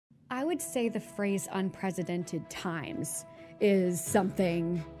I would say the phrase unprecedented times is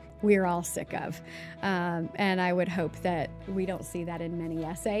something we're all sick of. And I would hope that we don't see that in many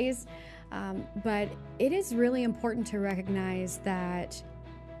essays. But it is really important to recognize that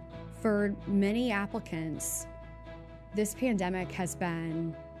for many applicants, this pandemic has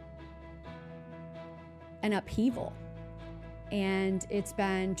been an upheaval, and it's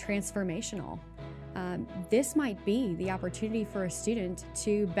been transformational. This might be the opportunity for a student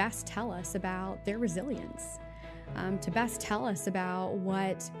to best tell us about their resilience, to best tell us about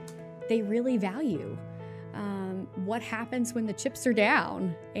what they really value, what happens when the chips are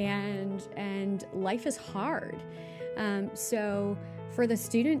down and life is hard. So for the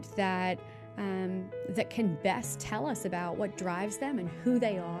student that can best tell us about what drives them and who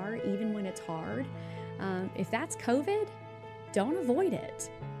they are, even when it's hard, if that's COVID, don't avoid it.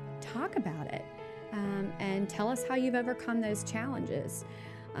 Talk about it. And tell us how you've overcome those challenges.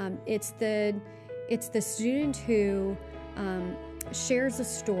 It's the student who shares a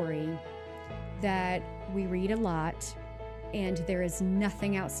story that we read a lot, and there is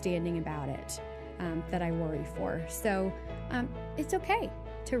nothing outstanding about it that I worry for. So it's okay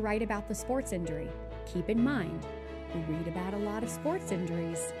to write about the sports injury. Keep in mind, we read about a lot of sports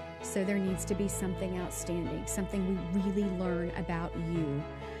injuries, so there needs to be something outstanding, something we really learn about you.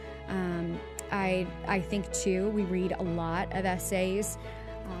 I think, too, we read a lot of essays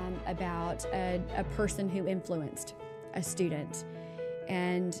about a person who influenced a student.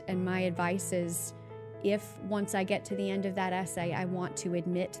 And my advice is, if once I get to the end of that essay, I want to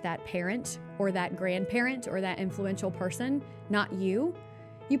admit that parent or that grandparent or that influential person, not you,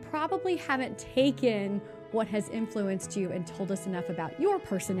 you probably haven't taken what has influenced you and told us enough about your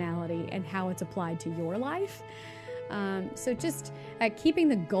personality and how it's applied to your life. So just keeping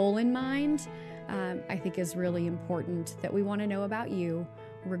the goal in mind, I think is really important, that we want to know about you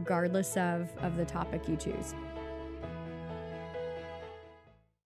regardless of the topic you choose.